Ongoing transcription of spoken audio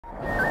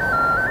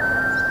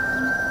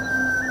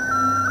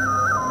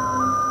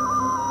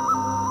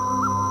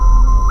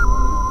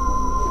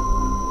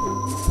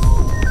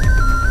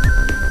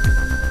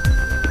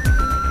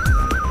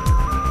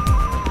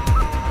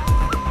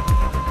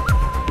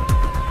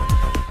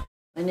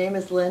My name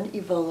is Lin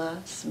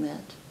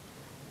Evola-Smidt.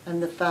 I'm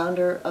the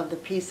founder of the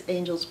Peace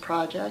Angels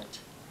Project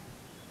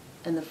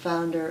and the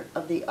founder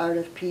of the Art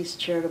of Peace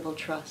Charitable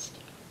Trust.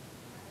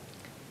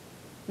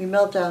 We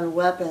melt down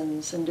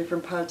weapons in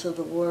different parts of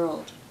the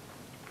world,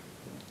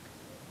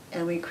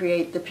 and we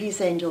create the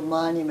Peace Angel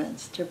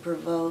monuments to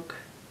provoke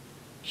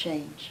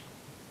change.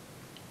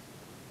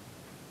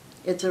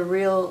 It's a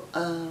real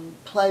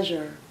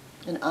pleasure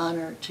and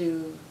honor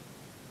to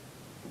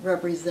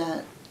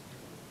represent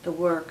the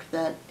work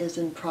that is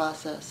in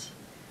process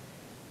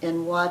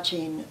in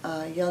watching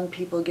young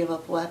people give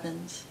up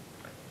weapons,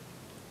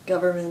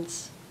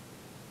 governments,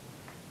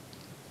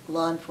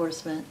 law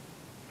enforcement,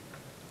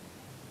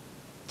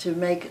 to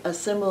make a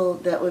symbol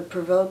that would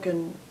provoke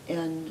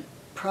and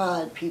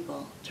prod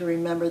people to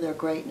remember their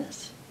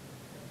greatness.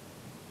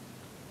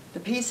 The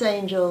Peace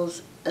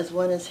Angels, as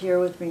one is here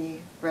with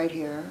me right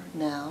here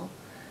now,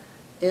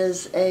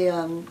 is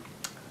a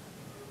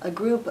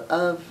group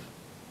of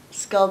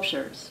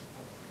sculptures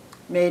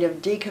made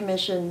of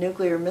decommissioned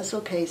nuclear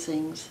missile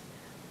casings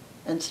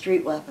and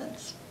street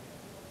weapons.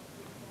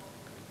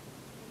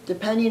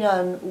 Depending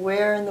on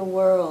where in the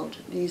world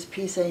these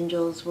Peace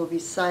Angels will be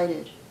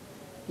sited,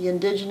 the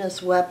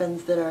indigenous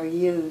weapons that are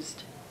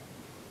used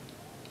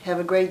have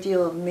a great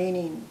deal of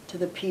meaning to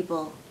the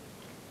people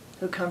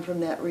who come from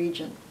that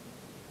region.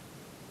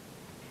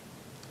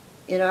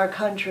 In our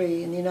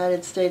country, in the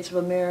United States of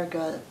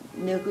America,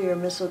 nuclear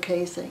missile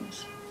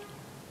casings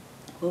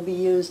will be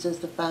used as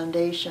the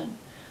foundation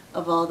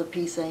of all the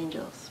Peace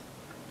Angels.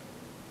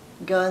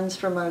 Guns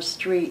from our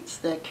streets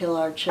that kill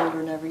our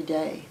children every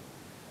day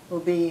will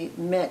be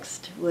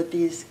mixed with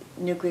these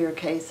nuclear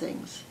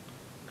casings.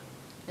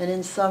 And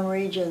in some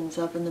regions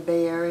up in the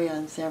Bay Area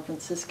and San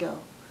Francisco,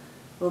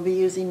 we'll be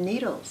using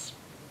needles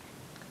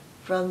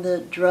from the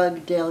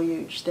drug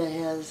deluge that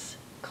has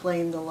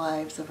claimed the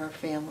lives of our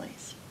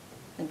families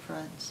and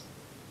friends.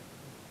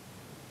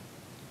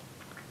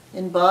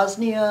 In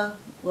Bosnia,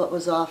 what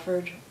was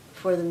offered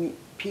for the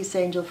Peace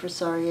Angel for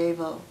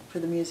Sarajevo, for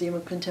the Museum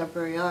of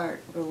Contemporary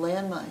Art, were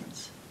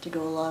landmines to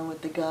go along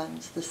with the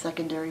guns, the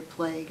secondary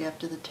plague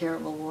after the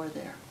terrible war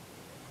there.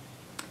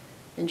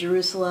 In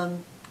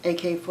Jerusalem,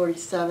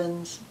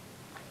 AK-47s,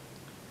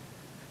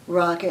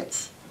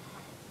 rockets,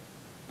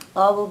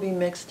 all will be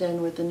mixed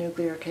in with the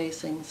nuclear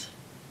casings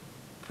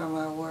from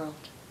our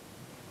world.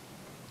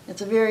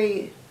 It's a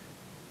very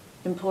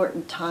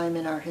important time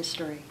in our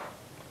history.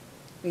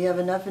 We have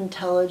enough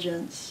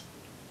intelligence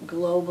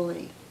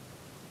globally,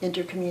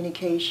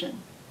 intercommunication,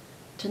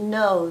 to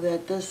know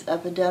that this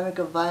epidemic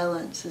of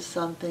violence is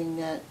something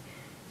that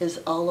is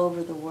all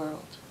over the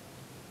world.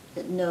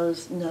 It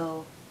knows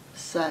no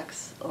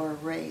sex or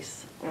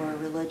race or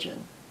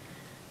religion.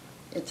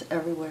 It's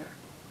everywhere.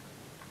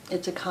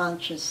 It's a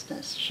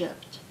consciousness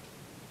shift.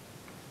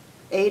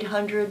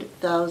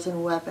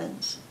 800,000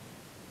 weapons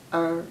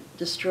are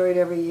destroyed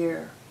every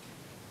year.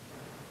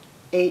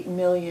 8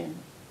 million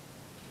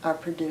are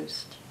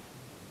produced.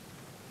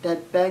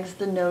 That begs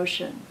the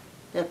notion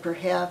that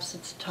perhaps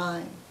it's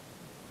time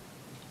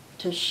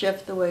to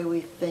shift the way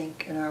we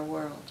think in our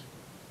world.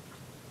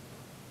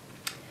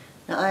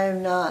 Now, I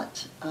am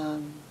not the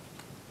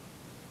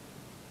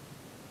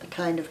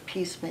kind of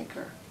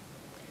peacemaker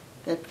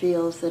that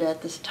feels that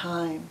at this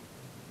time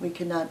we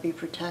cannot be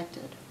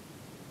protected.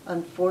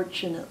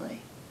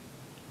 Unfortunately,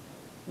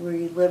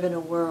 we live in a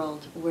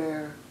world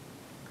where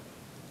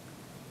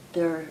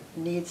there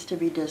needs to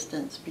be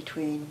distance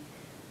between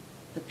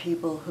the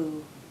people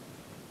who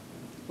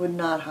would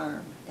not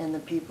harm and the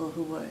people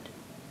who would.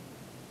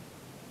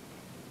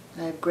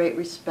 I have great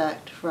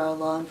respect for our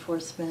law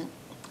enforcement.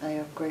 I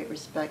have great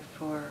respect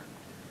for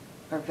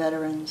our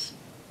veterans.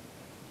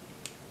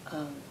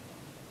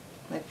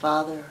 My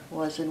father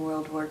was in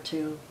World War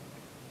II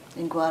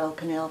in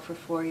Guadalcanal for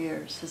 4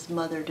 years. His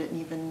mother didn't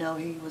even know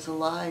he was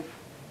alive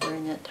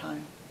during that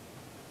time.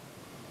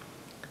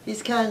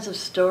 These kinds of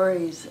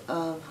stories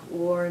of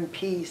war and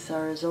peace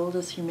are as old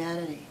as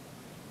humanity.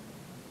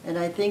 And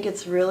I think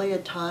it's really a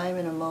time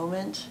and a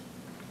moment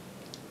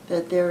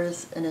that there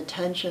is an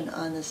attention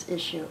on this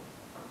issue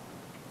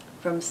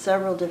from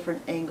several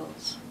different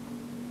angles.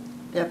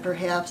 That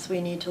perhaps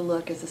we need to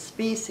look as a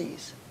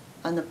species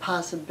on the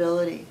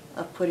possibility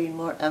of putting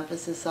more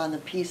emphasis on the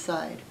peace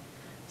side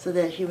so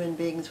that human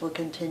beings will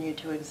continue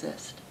to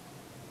exist.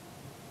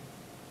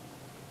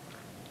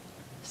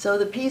 So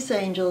the Peace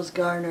Angels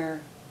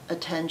garner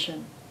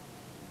attention.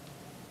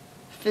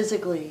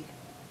 Physically,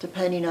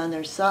 depending on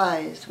their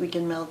size, we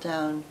can melt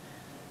down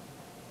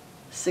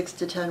 6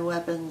 to 10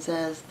 weapons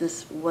as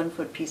this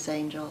 1-foot Peace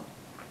Angel,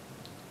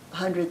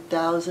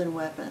 100,000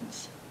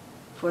 weapons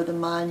for the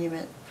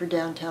monument for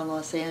downtown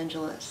Los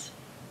Angeles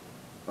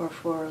or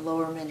for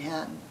Lower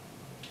Manhattan,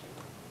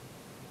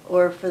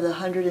 or for the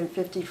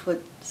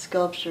 150-foot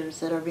sculptures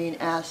that are being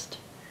asked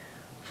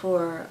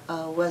for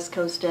West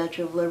Coast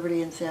Statue of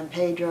Liberty in San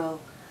Pedro,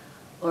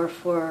 or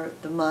for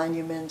the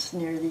monuments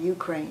near the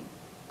Ukraine,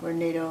 where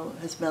NATO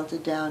has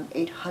melted down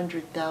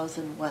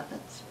 800,000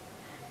 weapons.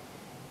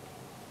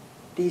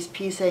 These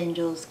Peace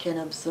Angels can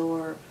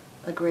absorb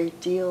a great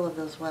deal of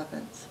those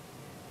weapons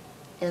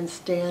and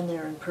stand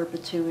there in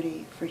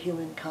perpetuity for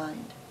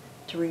humankind,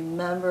 to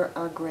remember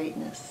our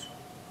greatness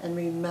and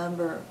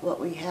remember what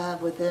we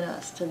have within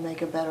us to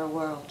make a better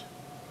world.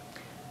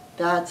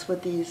 That's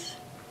what these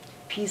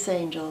peace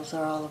angels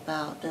are all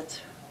about.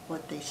 That's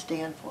what they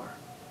stand for.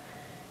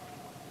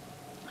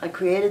 I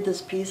created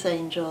this peace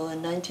angel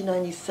in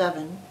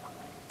 1997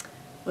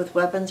 with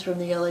weapons from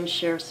the LA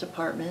Sheriff's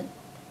Department,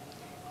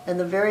 and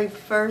the very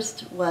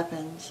first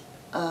weapons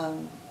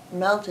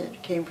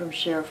melted came from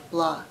Sheriff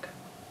Block.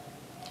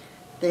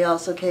 They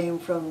also came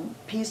from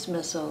peace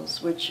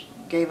missiles, which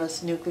gave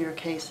us nuclear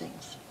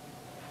casings.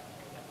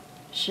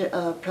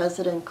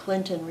 President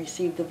Clinton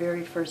received the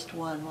very first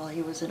one while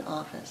he was in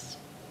office.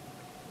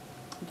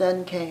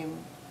 Then came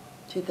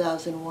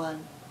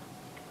 2001.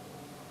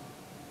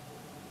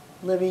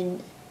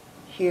 Living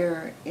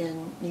here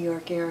in New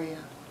York area,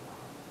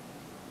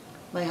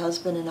 my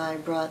husband and I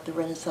brought the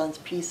Renaissance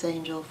Peace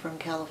Angel from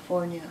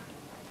California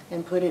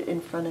and put it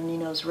in front of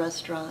Nino's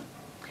restaurant,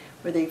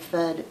 where they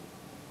fed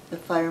the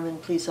firemen,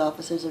 police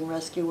officers, and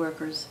rescue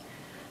workers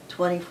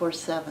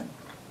 24/7.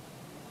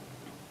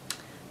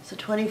 So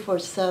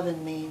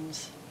 24/7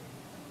 means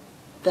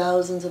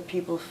thousands of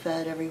people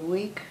fed every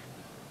week,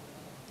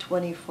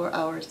 24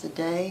 hours a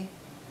day,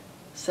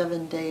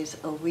 7 days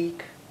a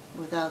week,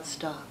 without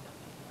stop.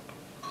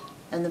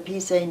 And the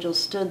peace angel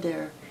stood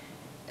there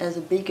as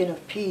a beacon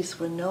of peace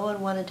when no one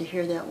wanted to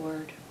hear that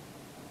word.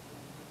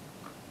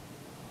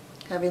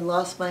 Having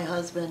lost my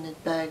husband,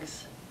 it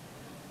begs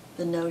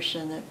the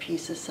notion that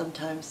peace is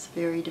sometimes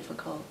very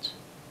difficult.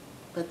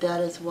 But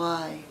that is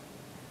why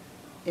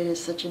it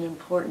is such an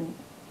important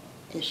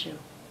issue.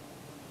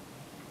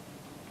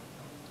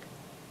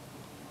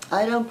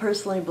 I don't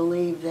personally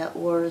believe that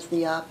war is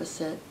the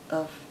opposite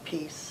of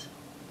peace.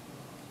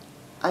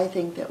 I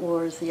think that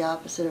war is the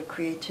opposite of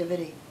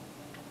creativity.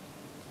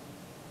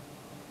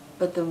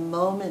 But the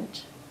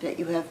moment that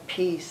you have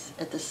peace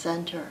at the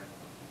center,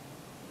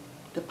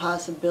 the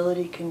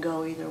possibility can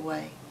go either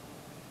way.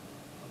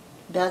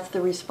 That's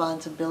the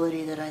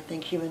responsibility that I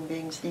think human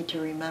beings need to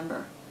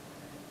remember,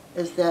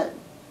 is that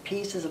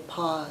peace is a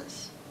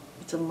pause,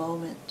 it's a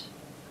moment,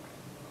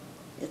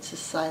 it's a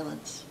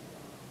silence.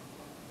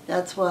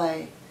 That's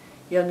why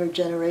younger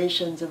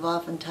generations have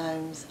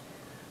oftentimes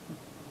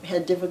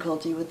had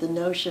difficulty with the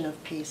notion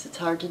of peace. It's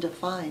hard to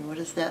define. What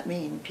does that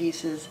mean?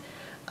 Peace is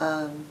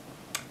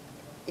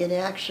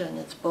inaction,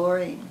 it's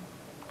boring.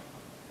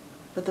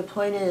 But the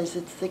point is,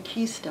 it's the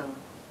keystone.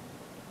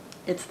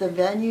 It's the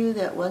venue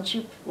that once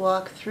you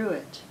walk through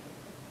it,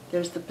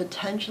 there's the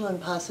potential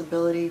and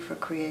possibility for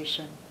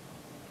creation,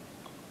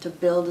 to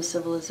build a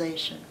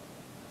civilization,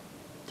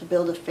 to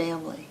build a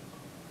family,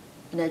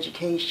 an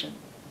education,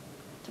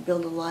 to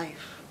build a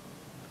life.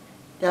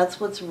 That's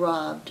what's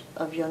robbed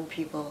of young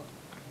people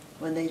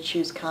when they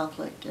choose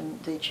conflict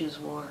and they choose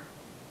war.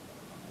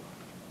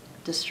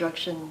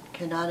 Destruction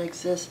cannot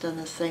exist on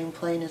the same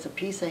plane as a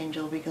peace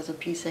angel, because a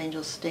peace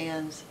angel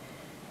stands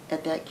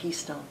at that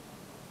keystone,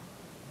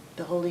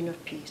 the holding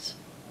of peace,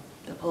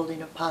 the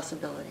holding of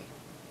possibility.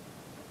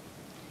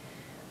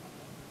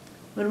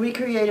 When we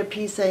create a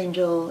peace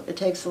angel, it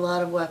takes a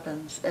lot of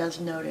weapons, as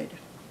noted.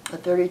 A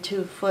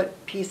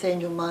 32-foot peace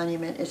angel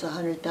monument is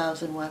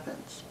 100,000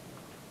 weapons.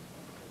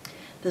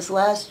 This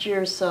last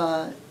year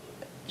saw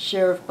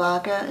Sheriff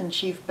Baca and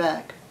Chief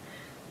Beck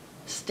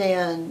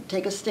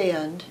take a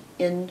stand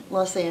in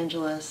Los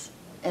Angeles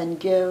and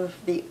give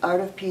the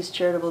Art of Peace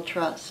Charitable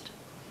Trust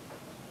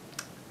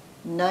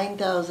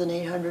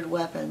 9,800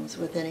 weapons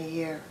within a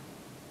year.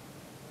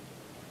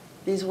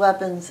 These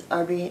weapons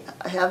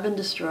have been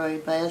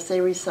destroyed by SA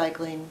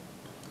Recycling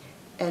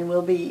and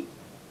will be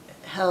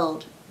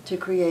held to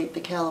create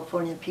the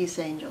California Peace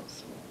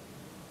Angels.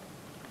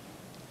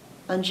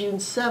 On June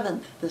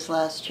 7th this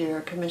last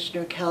year,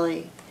 Commissioner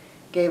Kelly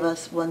gave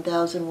us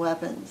 1,000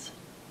 weapons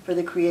for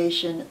the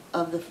creation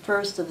of the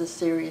first of the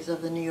series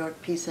of the New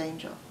York Peace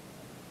Angel.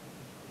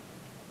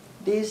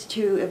 These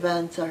two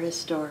events are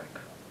historic.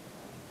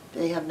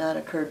 They have not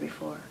occurred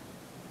before.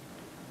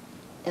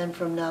 And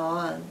from now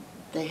on,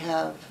 they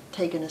have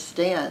taken a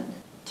stand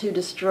to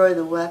destroy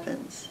the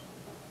weapons,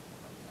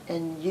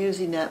 and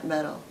using that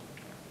metal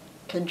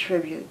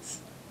contributes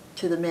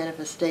to the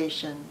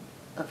manifestation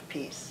of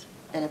peace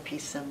and a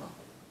peace symbol.